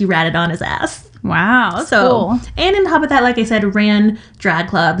proceedings that she ratted on his ass. Wow, that's cool. And on top of that, like I said, ran drag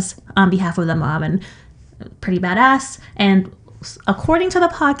clubs on behalf of the mob, and pretty badass. And according to the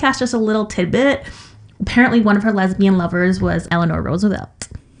podcast, just a little tidbit, apparently one of her lesbian lovers was Eleanor Roosevelt.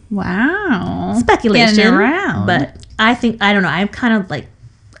 Wow. Speculation. Getting around. But I don't know, I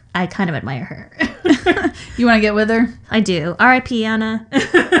kind of admire her. You want to get with her? I do. R.I.P. Anna.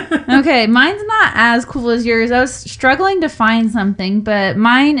 Okay, mine's not as cool as yours. I was struggling to find something, but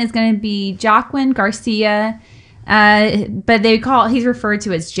mine is going to be Joaquin Garcia, but he's referred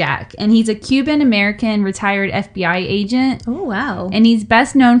to as Jack, and he's a Cuban-American retired FBI agent. Oh, wow. And he's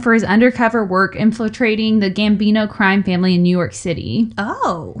best known for his undercover work infiltrating the Gambino crime family in New York City.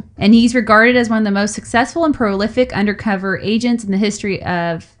 Oh. And he's regarded as one of the most successful and prolific undercover agents in the history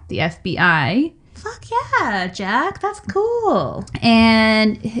of the FBI. Fuck yeah, Jack. That's cool.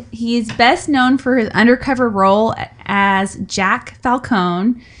 And he's best known for his undercover role as Jack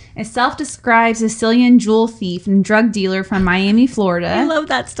Falcone, a self-described Sicilian jewel thief and drug dealer from Miami, Florida. I love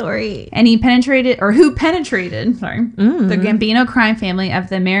that story. And the Gambino crime family of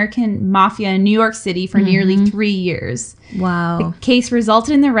the American Mafia in New York City for nearly 3 years. Wow. The case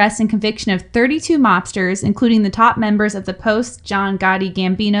resulted in the arrest and conviction of 32 mobsters, including the top members of the post-John Gotti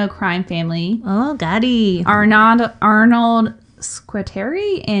Gambino crime family. Oh, Gotti. Arnold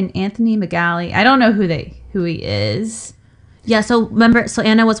Squateri and Anthony Magali. I don't know who he is. Yeah, so remember,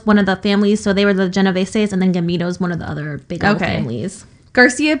 Anna was one of the families, so they were the Genoveses, and then Gambino's one of the other big old families.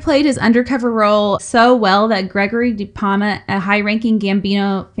 Garcia played his undercover role so well that Gregory Di Palma, a high-ranking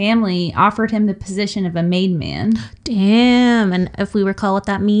Gambino family, offered him the position of a maid man. Damn. And if we recall what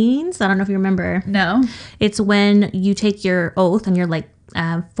that means, I don't know if you remember. No. It's when you take your oath and you're like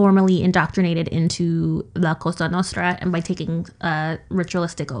formally indoctrinated into La Cosa Nostra and by taking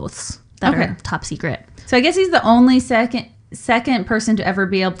ritualistic oaths. that Okay. are top secret. So I guess he's the only second person to ever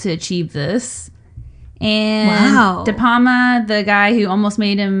be able to achieve this. And Wow. De Palma, the guy who almost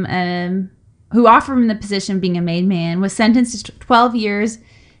made him, who offered him the position of being a made man, was sentenced to 12 years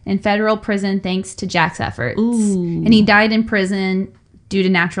in federal prison thanks to Jack's efforts. Ooh. And he died in prison due to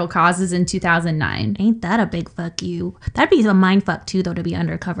natural causes in 2009. Ain't that a big fuck you? That'd be a mind fuck too, though, to be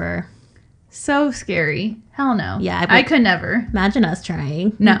undercover. So scary. Hell no. Yeah, I could never. Imagine us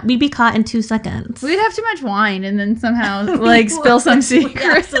trying. No. We'd be caught in 2 seconds. We'd have too much wine and then somehow like spill some We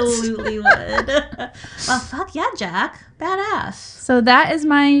secrets. absolutely would. Well, fuck yeah, Jack. Badass. So that is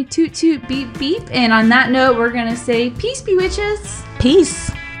my toot toot beep beep. And on that note, we're going to say peace, bewitches.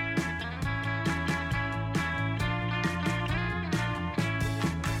 Peace.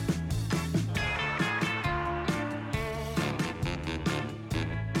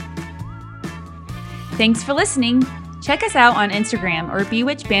 Thanks for listening. Check us out on Instagram or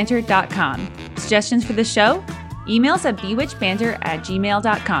bewitchbanter.com. Suggestions for the show? Emails at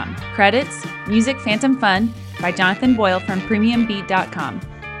bewitchbanter@gmail.com. Credits, music Phantom Fun by Jonathan Boyle from premiumbeat.com.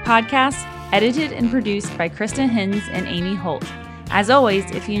 Podcasts edited and produced by Krista Hinz and Amy Holt. As always,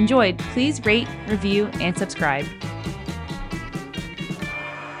 if you enjoyed, please rate, review, and subscribe.